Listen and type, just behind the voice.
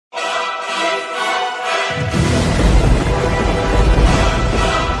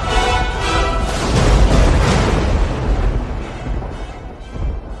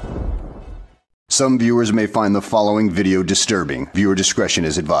Some viewers may find the following video disturbing. Viewer discretion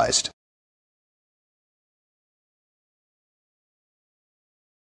is advised.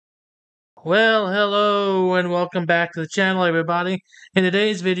 Well, hello and welcome back to the channel, everybody. In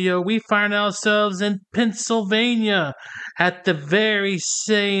today's video, we find ourselves in Pennsylvania at the very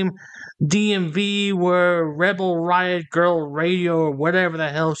same DMV where Rebel Riot Girl Radio, or whatever the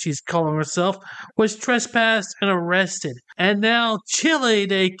hell she's calling herself, was trespassed and arrested. And now Chillie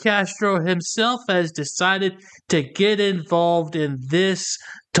DeCastro himself has decided to get involved in this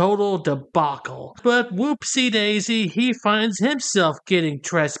total debacle. But whoopsie daisy, he finds himself getting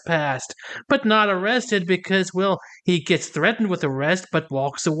trespassed, but not arrested because, well, he gets threatened with arrest but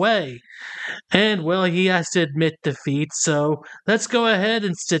walks away. And, well, he has to admit defeat, so let's go ahead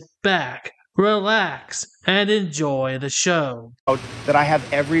and sit back, relax, and enjoy the show. That I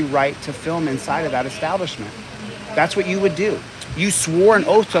have every right to film inside of that establishment. That's what you would do. You swore an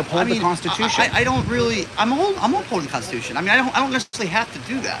oath to uphold the Constitution. I don't really. I'm upholding the Constitution. I mean, I don't necessarily have to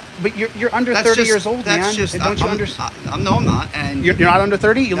do that. But you're under 30 years old, man. Don't you understand? No, I'm not. And you're not under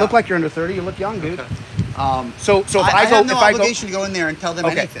 30. You look like you're under 30. You look young, dude. Okay. So if I have no obligation to go in there and tell them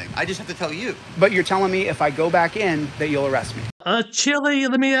anything. I just have to tell you. But you're telling me if I go back in that you'll arrest me. Chillie,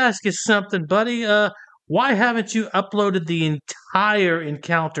 let me ask you something, buddy. Why haven't you uploaded the entire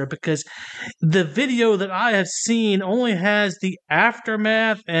encounter? Because the video that I have seen only has the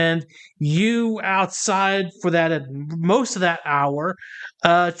aftermath and you outside for that most of that hour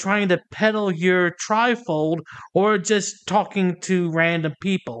trying to peddle your trifold or just talking to random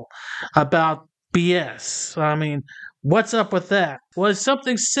people about BS. I mean, what's up with that? Was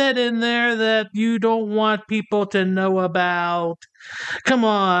something said in there that you don't want people to know about? Come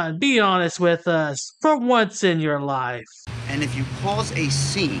on, be honest with us for once in your life. And if you cause a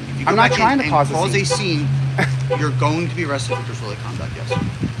scene, if you I'm not trying to cause a scene, you're going to be arrested for disorderly conduct.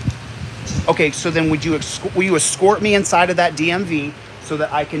 Yes. Okay, so then will you escort me inside of that DMV so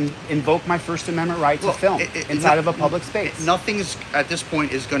that I can invoke my First Amendment right to film inside of a public space? Nothing at this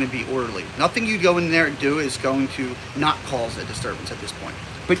point is going to be orderly. Nothing you go in there and do is going to not cause a disturbance at this point.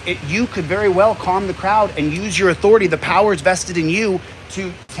 But you could very well calm the crowd and use your authority, the powers vested in you,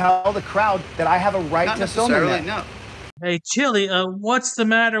 to tell the crowd that I have a right to film in there. No. Hey, Chillie, what's the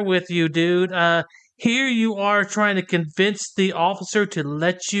matter with you, dude? Here you are trying to convince the officer to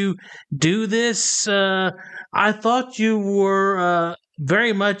let you do this. I thought you were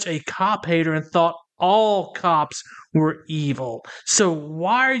very much a cop hater and thought all cops were evil. So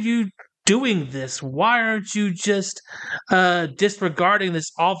why are you doing this? Why aren't you just disregarding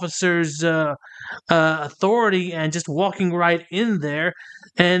this officer's authority and just walking right in there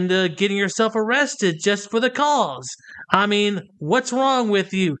and getting yourself arrested just for the cause? I mean, what's wrong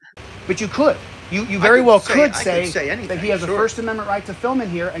with you? But you could. You very well could say anything, that he has a First Amendment right to film in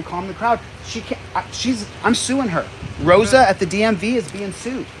here and calm the crowd. She can't. I'm suing her. Rosa at the DMV is being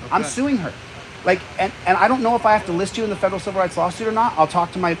sued. Okay. I'm suing her. Like, and I don't know if I have to list you in the federal civil rights lawsuit or not. I'll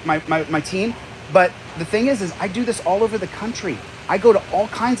talk to my team. But the thing is I do this all over the country. I go to all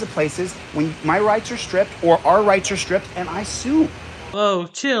kinds of places when my rights are stripped or our rights are stripped, and I sue. Oh,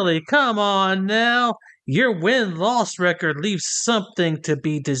 Chillie, come on now. Your win-loss record leaves something to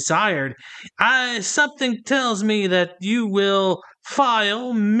be desired. Something tells me that you will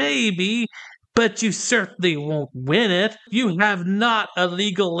file, maybe, but you certainly won't win it. You have not a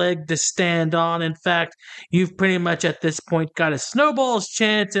legal leg to stand on. In fact, you've pretty much at this point got a snowball's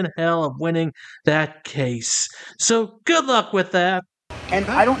chance in hell of winning that case. So good luck with that. And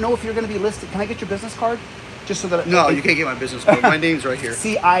I don't know if you're going to be listed. Can I get your business card? Just so that no, you can't get my business card. My name's right here.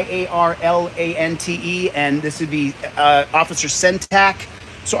 CIARLANTE, and this would be Officer Sentak.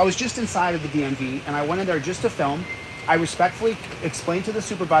 So I was just inside of the DMV, and I went in there just to film. I respectfully explained to the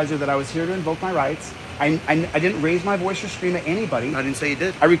supervisor that I was here to invoke my rights. I didn't raise my voice or scream at anybody. I didn't say you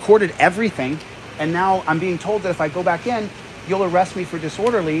did. I recorded everything, and now I'm being told that if I go back in, you'll arrest me for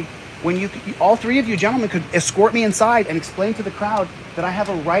disorderly. When all three of you gentlemen could escort me inside and explain to the crowd that I have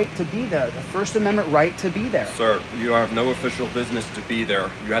a right to be there, the First Amendment right to be there. Sir, you have no official business to be there.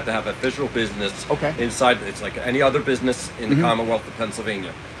 You have to have official business inside. It's like any other business in the Commonwealth of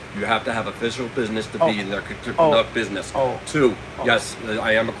Pennsylvania. You have to have official business to be in there to conduct business. Yes,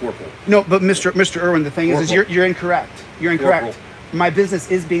 I am a corporal. No, but Mr. Irwin, the thing is you're incorrect. You're incorrect. Corporal. My business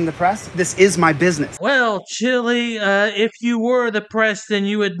is being the press. This is my business. Well, Chillie, if you were the press, then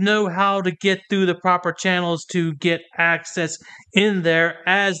you would know how to get through the proper channels to get access in there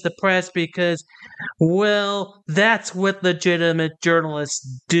as the press because, well, that's what legitimate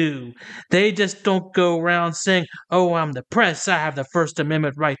journalists do. They just don't go around saying, oh, I'm the press, I have the First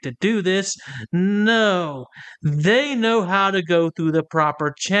Amendment right to do this. No, they know how to go through the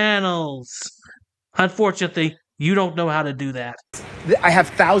proper channels. Unfortunately, you don't know how to do that. I have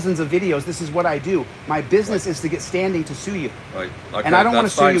thousands of videos. This is what I do. My business is to get standing to sue you. Right. Okay, And I don't want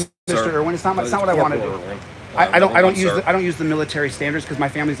to sue fine, you, Mr. sir. Irwin. It's not what I want to do. I don't use the military standards because my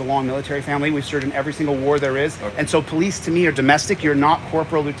family's a long military family. We've served in every single war there is. Okay. And so police to me are domestic. You're not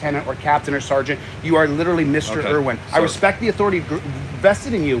corporal, lieutenant, or captain or sergeant. You are literally Mr. Okay. Irwin. I So- respect the authority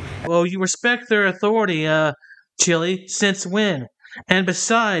vested in you. Well, you respect their authority, Chillie, since when? And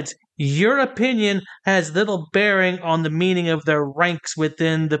besides, your opinion has little bearing on the meaning of their ranks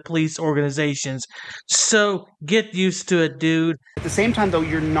within the police organizations. So get used to it, dude. At the same time, though,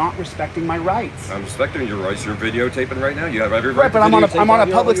 you're not respecting my rights. I'm respecting your rights. You're videotaping right now. You have every right. Right, but to I'm on a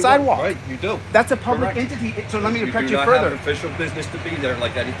videotape public you want. sidewalk. Right, you do. That's a public Correct. entity. So let me correct do you not further. have official business to be there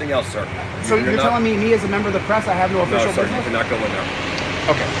like anything else, sir. So you're telling me as a member of the press, I have no official No, sir, business? you cannot go in there.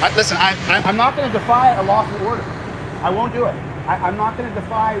 Okay. Listen, I'm not going to defy a lawful order. I won't do it. I'm not going to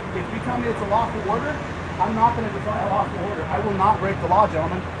defy. If you tell me it's a lawful order, I'm not going to defy a lawful order. I will not break the law,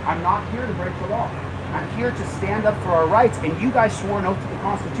 gentlemen. I'm not here to break the law. I'm here to stand up for our rights, and you guys swore an oath to the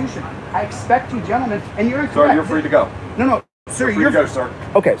Constitution. I expect you, gentlemen, and you're incorrect. Sir, you're free to go. No, sir, You're free to go, sir.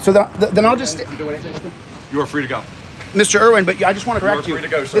 Okay, so then I'll just. You are free to go. Mr. Irwin, but I just want to correct you. free to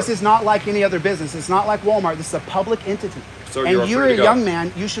go, sir. This is not like any other business. It's not like Walmart. This is a public entity. Sir, and you are you're free a to go. young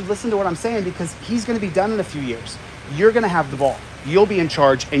man. You should listen to what I'm saying because he's going to be done in a few years. You're going to have the ball. You'll be in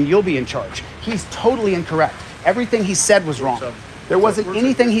charge, and you'll be in charge. He's totally incorrect. Everything he said was wrong. There wasn't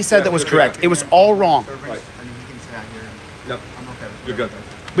anything he said that was correct. It was all wrong. Right. Yep. You're good.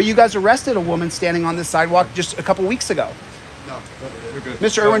 But you guys arrested a woman standing on this sidewalk just a couple weeks ago. No, you're good.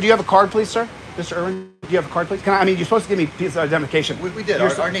 Mr. Irwin, do you have a card, please, sir? Mr. Irwin, do you have a card, please? You're supposed to give me a piece of identification. We did.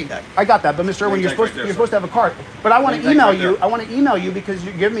 You're Our name tag. I got that, but Mr. Irwin, Name you're tag supposed right there, you're supposed to have a card. But I want Name to tag email right you. there. I want to email you because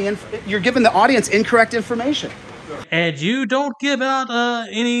you're giving the audience incorrect information. And you don't give out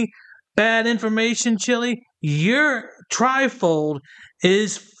any bad information, Chillie. Your trifold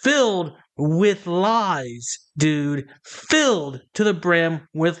is filled with lies, dude. Filled to the brim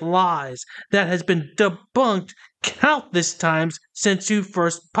with lies that has been debunked countless times since you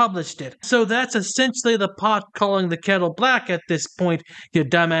first published it. So that's essentially the pot calling the kettle black at this point, you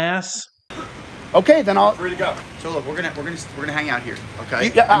dumbass. Okay, then I'll. Free to go. So look, we're gonna hang out here,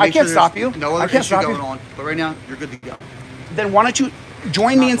 okay? Yeah, And I make can't sure stop there's you. No I other can't issue stop you. going on, but right now you're good to go. Then why don't you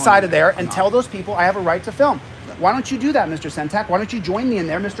join me inside of there and tell those people I have a right to film? Why don't you do that, Mr. Sentak? Why don't you join me in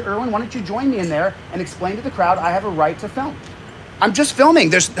there, Mr. Irwin? Why don't you join me in there and explain to the crowd I have a right to film? I'm just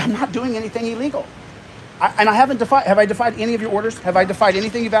filming. I'm not doing anything illegal. And I haven't defied. Have I defied any of your orders? Have I defied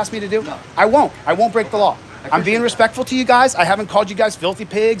anything you've asked me to do? No. I won't. I won't break the law. I'm being respectful to you guys. I haven't called you guys filthy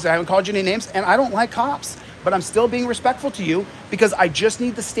pigs. I haven't called you any names. And I don't like cops. But I'm still being respectful to you because I just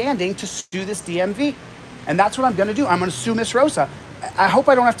need the standing to sue this DMV. And that's what I'm going to do. I'm going to sue Miss Rosa. I hope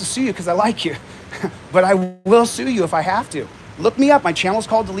I don't have to sue you because I like you. But I will sue you if I have to. Look me up. My channel's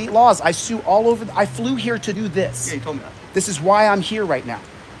called Delete Laws. I sue all over. I flew here to do this. Yeah, you told me that. This is why I'm here right now.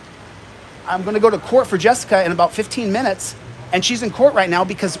 I'm going to go to court for Jessica in about 15 minutes. And she's in court right now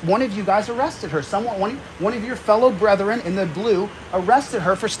because one of you guys arrested her. One of your fellow brethren in the blue arrested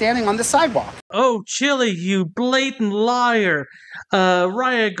her for standing on the sidewalk. Oh, Chillie, you blatant liar.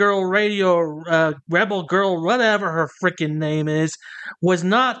 Riot Girl Radio, Rebel Girl, whatever her freaking name is, was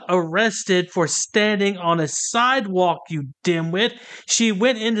not arrested for standing on a sidewalk, you dimwit. She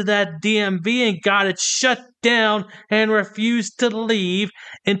went into that DMV and got it shut down and refused to leave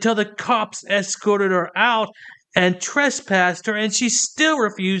until the cops escorted her out and trespassed her, and she still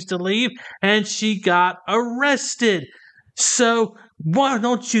refused to leave, and she got arrested. So why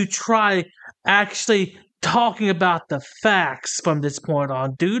don't you try actually talking about the facts from this point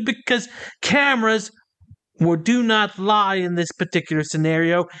on, dude? Because cameras do not lie in this particular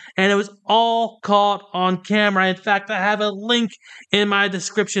scenario, and it was all caught on camera. In fact, I have a link in my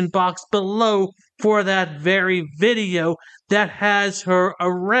description box below for that very video that has her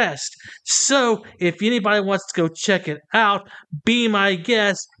arrest. So if anybody wants to go check it out, be my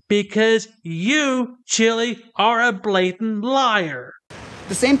guest, because you, Chillie, are a blatant liar.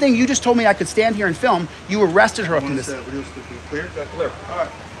 The same thing you just told me I could stand here and film, you arrested her up in this. Clear? Clear. All right,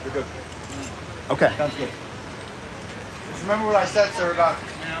 you're good. Okay. Sounds good. Just remember what I said, sir, about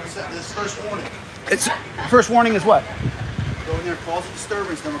this first warning. It's first warning is what? Go in there, cause a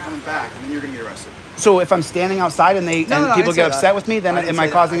disturbance, then we're coming back, and then you're going to get arrested. So if I'm standing outside and people get upset with me, then am I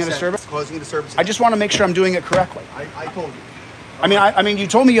causing a disturbance? Causing a disturbance. I just want to make sure I'm doing it correctly. I told you. I mean, you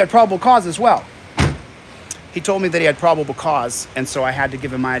told me you had probable cause as well. He told me that he had probable cause, and so I had to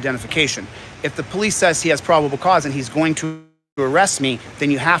give him my identification. If the police says he has probable cause and he's going to arrest me, then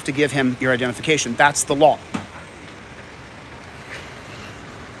you have to give him your identification. That's the law.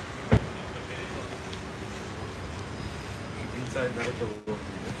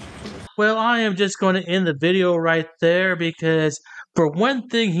 Well, I am just going to end the video right there because, for one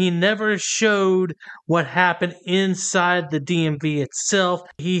thing, he never showed what happened inside the DMV itself.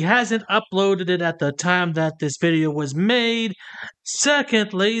 He hasn't uploaded it at the time that this video was made.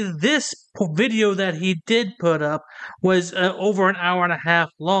 Secondly, this video that he did put up was over an hour and a half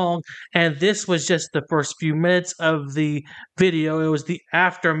long, and this was just the first few minutes of the video. It was the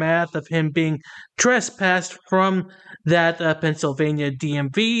aftermath of him being trespassed from that Pennsylvania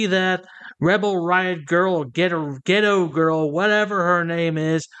DMV that Rebel Riot Girl or Ghetto Girl, whatever her name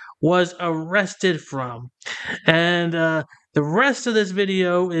is, was arrested from. And the rest of this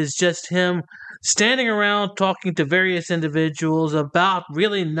video is just him standing around talking to various individuals about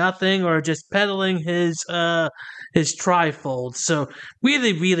really nothing or just peddling his trifold. So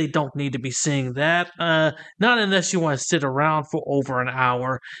really don't need to be seeing that. Not unless you want to sit around for over an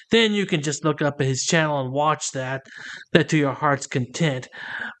hour. Then you can just look up at his channel and watch that to your heart's content.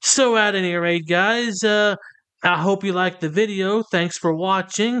 So at any rate, guys, I hope you liked the video. Thanks for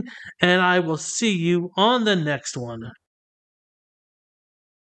watching, and I will see you on the next one.